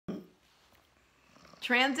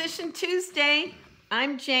Transition Tuesday.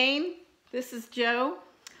 I'm Jane. This is Joe.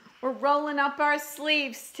 We're rolling up our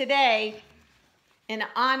sleeves today in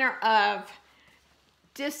honor of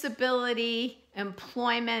Disability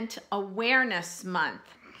Employment Awareness Month,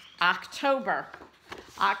 October.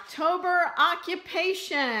 October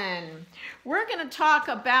occupation. We're going to talk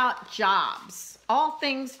about jobs, all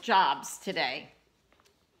things jobs today.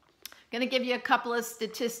 I'm going to give you a couple of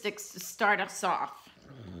statistics to start us off.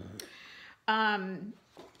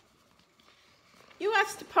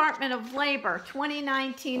 U.S. Department of Labor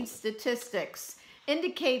 2019 statistics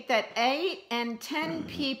indicate that 8 in 10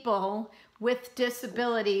 people with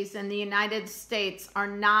disabilities in the United States are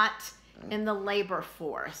not in the labor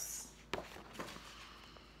force.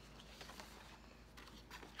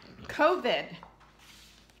 COVID.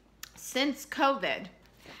 Since COVID.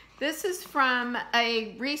 This is from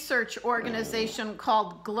a research organization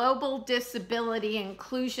called Global Disability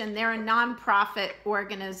Inclusion. They're a nonprofit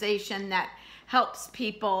organization that helps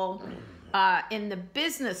people in the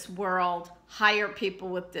business world hire people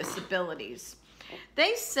with disabilities.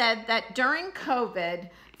 They said that during COVID,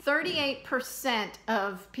 38%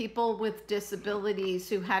 of people with disabilities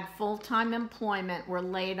who had full-time employment were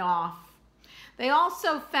laid off. They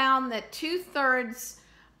also found that 2/3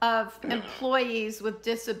 of employees with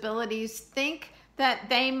disabilities think that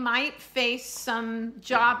they might face some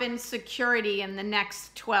job insecurity in the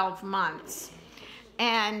next 12 months.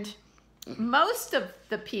 And most of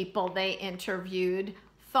the people they interviewed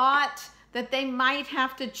thought that they might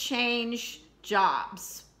have to change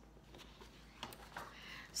jobs.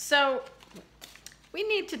 So we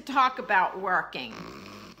need to talk about working.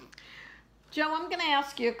 Joe, I'm going to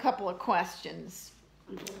ask you a couple of questions.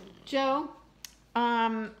 Joe,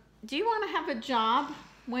 do you want to have a job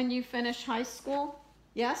when you finish high school?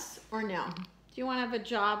 Yes or no? Do you want to have a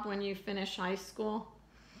job when you finish high school?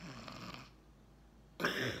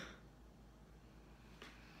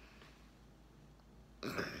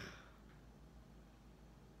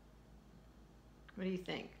 What do you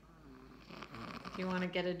think? Do you want to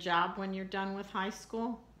get a job when you're done with high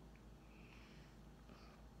school?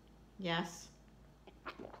 Yes?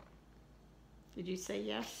 Did you say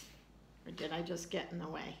yes? Or did I just get in the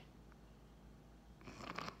way?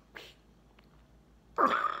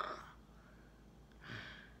 You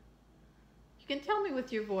can tell me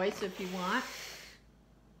with your voice if you want.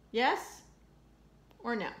 Yes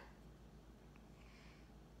or no?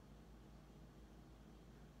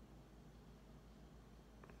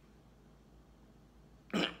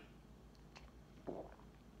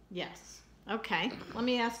 Yes. Okay, let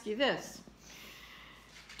me ask you this.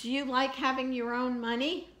 Do you like having your own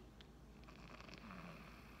money?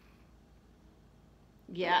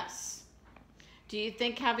 Yes. Do you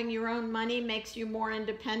think having your own money makes you more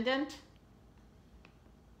independent?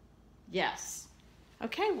 Yes.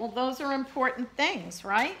 Okay, well, those are important things,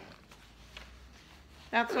 right?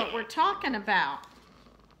 That's what we're talking about.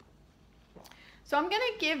 So I'm going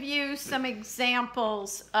to give you some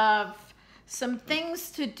examples of some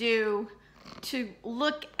things to do to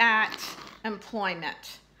look at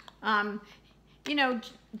employment. You know,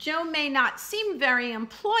 Joe may not seem very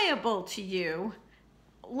employable to you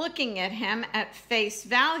looking at him at face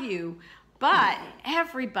value, but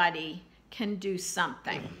everybody can do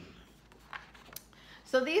something.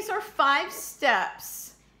 So these are 5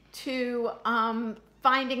 steps to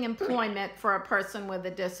finding employment for a person with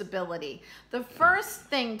a disability. The first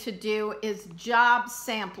thing to do is job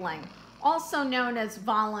sampling, also known as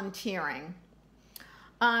volunteering.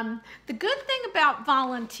 The good thing about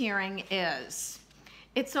volunteering is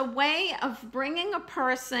it's a way of bringing a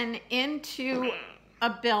person into a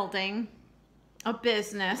building, a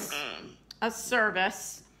business, a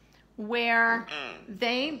service where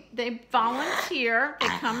they volunteer,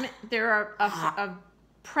 they're a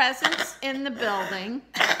presence in the building,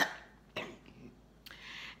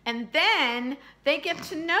 and then they get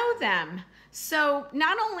to know them. So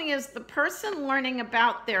not only is the person learning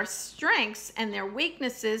about their strengths and their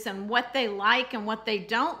weaknesses and what they like and what they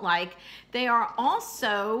don't like, they are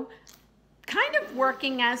also kind of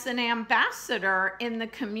working as an ambassador in the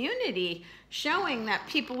community, showing that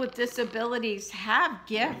people with disabilities have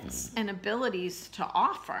gifts and abilities to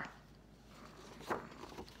offer.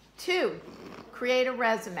 2, create a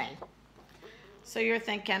resume. So you're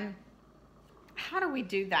thinking, how do we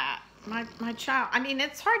do that? My child, I mean,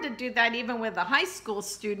 it's hard to do that even with a high school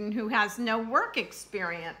student who has no work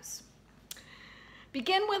experience.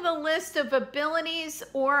 Begin with a list of abilities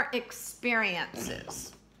or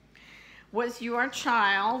experiences. Was your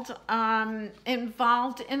child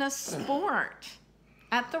involved in a sport,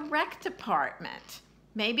 at the rec department,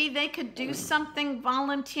 Maybe they could do something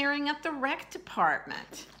volunteering at the rec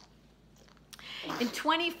department. In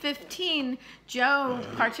 2015, Joe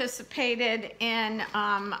participated in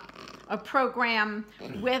a program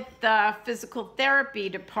with the physical therapy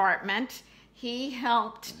department. He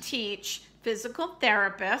helped teach physical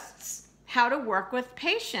therapists how to work with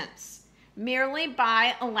patients merely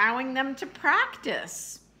by allowing them to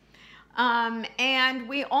practice. And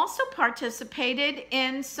we also participated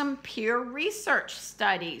in some peer research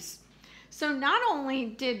studies. So not only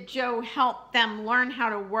did Joe help them learn how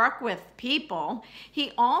to work with people,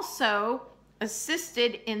 he also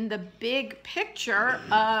assisted in the big picture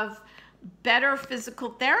of better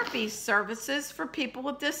physical therapy services for people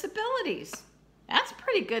with disabilities. That's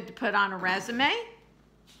pretty good to put on a resume.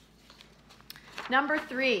 Number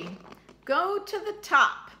 3, go to the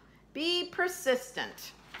top. Be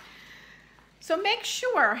persistent. So make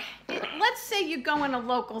sure, let's say you go in a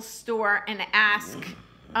local store and ask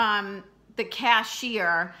the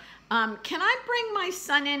cashier, can I bring my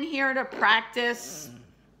son in here to practice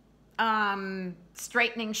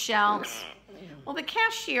straightening shelves? Well, the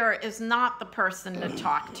cashier is not the person to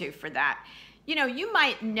talk to for that. You know, you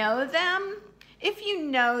might know them. If you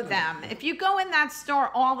know them, if you go in that store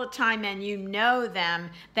all the time and you know them,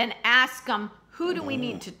 then ask them, who do we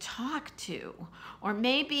need to talk to? Or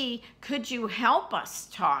maybe, could you help us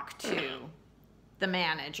talk to the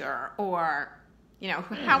manager? Or, you know,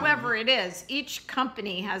 however it is. Each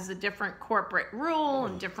company has a different corporate rule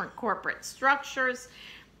and different corporate structures.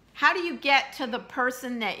 How do you get to the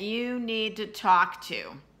person that you need to talk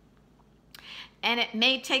to? And it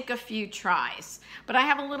may take a few tries. But I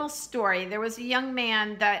have a little story. There was a young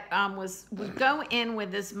man that would go in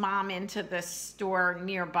with his mom into this store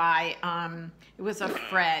nearby. It was a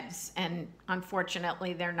Fred's, and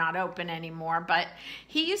unfortunately they're not open anymore. But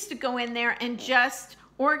he used to go in there and just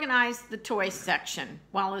organize the toy section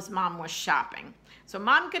while his mom was shopping. So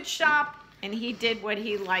mom could shop, and he did what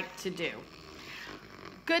he liked to do.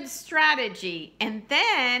 Good strategy. And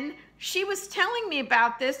then she was telling me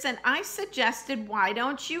about this, and I suggested, why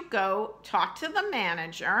don't you go talk to the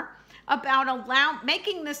manager about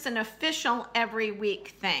making this an official every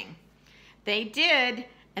week thing. They did,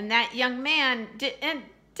 and that young man didn't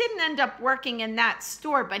end up working in that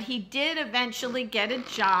store, but he did eventually get a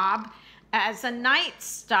job as a night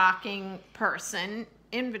stocking person,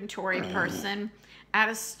 inventory person, at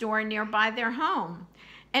a store nearby their home.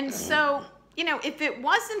 And so, you know, if it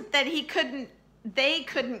wasn't that they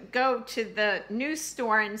couldn't go to the new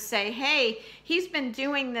store and say, hey, he's been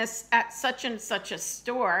doing this at such and such a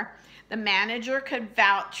store, the manager could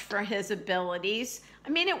vouch for his abilities. I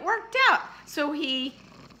mean, it worked out. So he,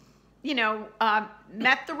 you know,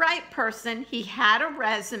 met the right person. He had a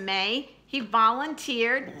resume. He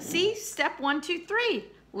volunteered. See, step 1, 2, 3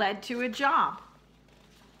 led to a job.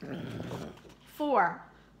 4,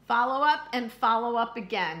 follow up and follow up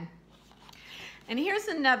again. And here's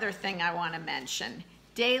another thing I want to mention,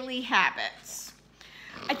 daily habits.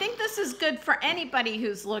 I think this is good for anybody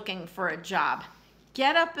who's looking for a job.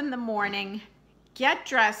 Get up in the morning, get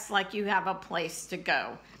dressed like you have a place to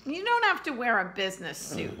go. You don't have to wear a business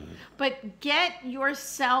suit, but get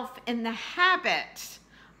yourself in the habit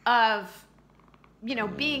of, you know,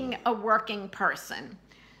 being a working person.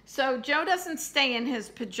 So Joe doesn't stay in his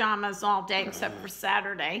pajamas all day except for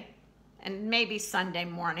Saturday and maybe Sunday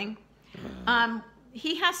morning.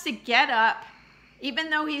 He has to get up, even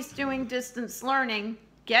though he's doing distance learning,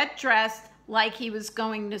 get dressed like he was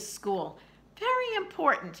going to school. Very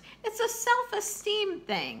important. It's a self-esteem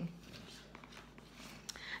thing.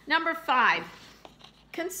 Number 5,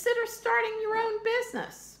 consider starting your own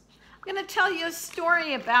business. I'm going to tell you a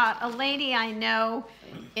story about a lady I know,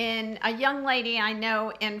 a young lady I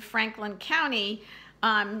know in Franklin County.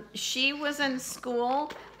 She was in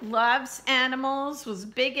school, loves animals, was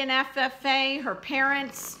big in FFA. Her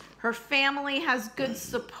parents, her family has good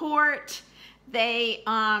support. They,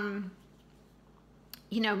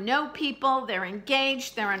 you know people, they're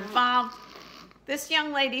engaged, they're involved. This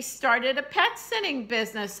young lady started a pet sitting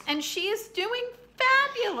business, and she is doing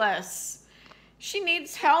fabulous. She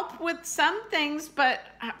needs help with some things, but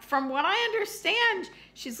from what I understand,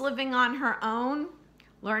 she's living on her own,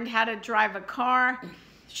 learned how to drive a car.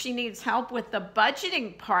 She needs help with the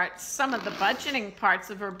budgeting parts, some of the budgeting parts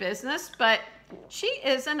of her business, but she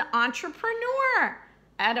is an entrepreneur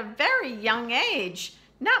at a very young age.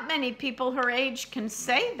 Not many people her age can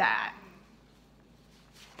say that.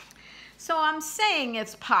 So I'm saying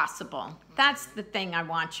it's possible. That's the thing I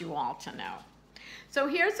want you all to know. So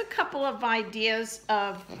here's a couple of ideas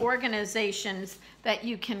of organizations that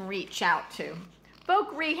you can reach out to.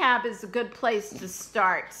 Voc Rehab is a good place to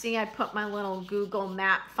start. See, I put my little Google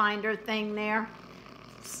Map Finder thing there.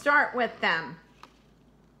 Start with them.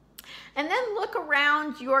 And then look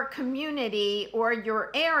around your community or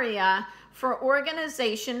your area for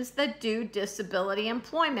organizations that do disability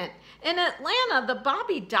employment. In Atlanta, the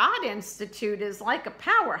Bobby Dodd Institute is like a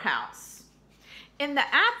powerhouse. In the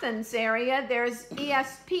Athens area, there's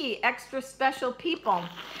ESP, Extra Special People.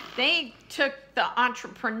 They took the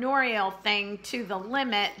entrepreneurial thing to the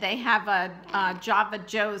limit. They have a Java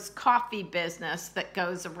Joe's coffee business that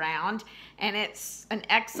goes around, and it's an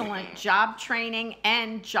excellent job training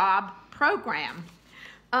and job program.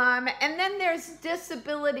 And then there's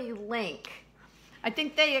Disability Link. I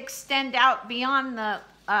think they extend out beyond the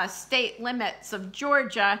state limits of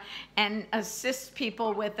Georgia and assist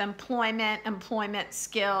people with employment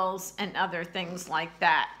skills, and other things like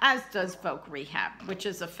that, as does Voc Rehab, which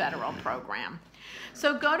is a federal program.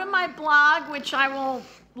 So go to my blog, which I will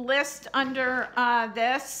list under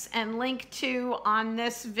this and link to on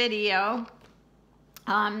this video.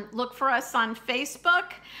 Look for us on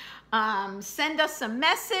Facebook. Send us a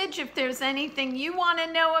message if there's anything you want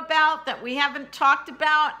to know about that we haven't talked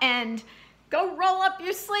about, and go roll up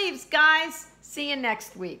your sleeves, guys. See you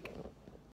next week.